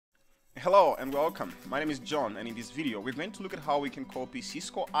Hello and welcome. My name is John, and in this video we're going to look at how we can copy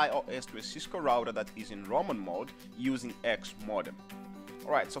Cisco IOS to a Cisco router that is in Rommon mode using Xmodem.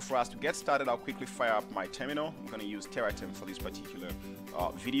 Alright, so for us to get started, I'll quickly fire up my terminal. I'm going to use Terratem for this particular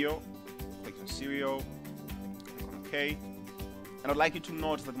video. Click on Serial, click on OK. And I'd like you to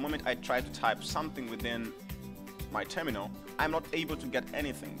note that the moment I try to type something within my terminal, I'm not able to get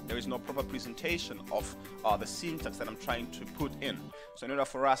anything. There is no proper presentation of the syntax that I'm trying to put in. So in order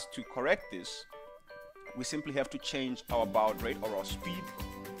for us to correct this, we simply have to change our baud rate or our speed.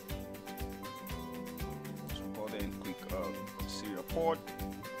 So go there and click serial port.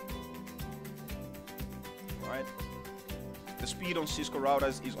 Alright. The speed on Cisco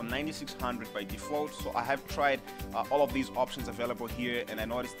routers is on 9600 by default, so I have tried all of these options available here, and I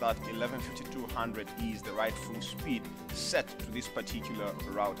noticed that 115200 is the rightful speed set to this particular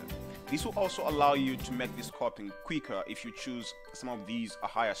router. This will also allow you to make this copying quicker if you choose some of these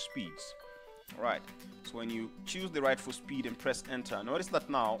higher speeds. Alright, so when you choose the rightful speed and press enter, notice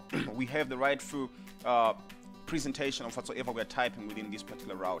that now we have the rightful presentation of whatsoever we're typing within this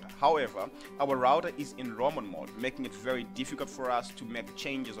particular router. However, our router is in Rommon mode, making it very difficult for us to make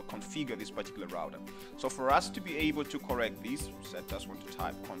changes or configure this particular router. So for us to be able to correct this, I just want to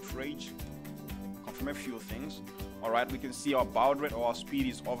type confirm a few things. Alright, we can see our baud rate or our speed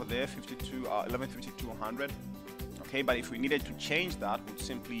is over there, 115200. Okay, but if we needed to change that, we'd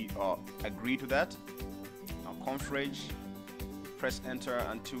simply agree to that. Now confirm, press enter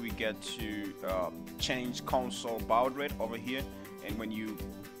until we get to change console baud rate over here, and when you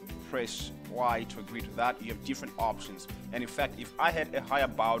press Y to agree to that, you have different options. And in fact, if I had a higher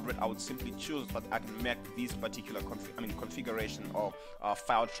baud rate, I would simply choose that I can make this particular configuration or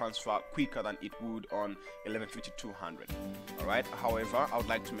file transfer quicker than it would on 115200. Alright, however, I would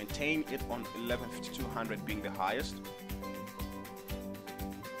like to maintain it on 115200 being the highest.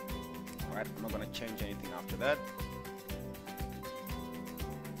 Alright, I'm not going to change anything after that.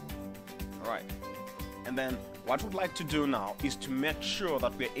 Alright, and then what we'd like to do now is to make sure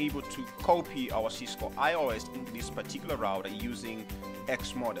that we're able to copy our Cisco IOS into this particular router using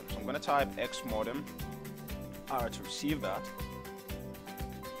Xmodem. So I'm going to type Xmodem to receive that,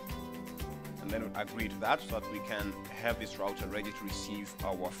 and then we'll agree to that so that we can have this router ready to receive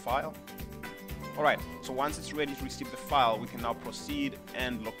our file. Alright, so once it's ready to receive the file, we can now proceed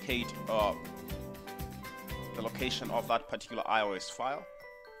and locate the location of that particular iOS file.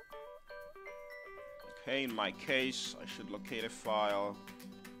 Okay, in my case, I should locate a file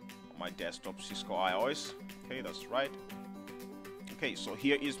on my desktop, Cisco IOS. Okay, that's right. Okay, so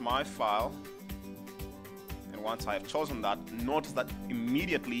here is my file. And once I have chosen that, notice that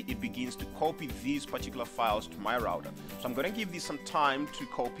immediately it begins to copy these particular files to my router. So I'm going to give this some time to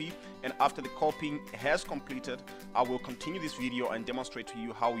copy, and after the copying has completed, I will continue this video and demonstrate to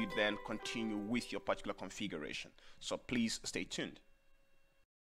you how you then continue with your particular configuration. So please stay tuned.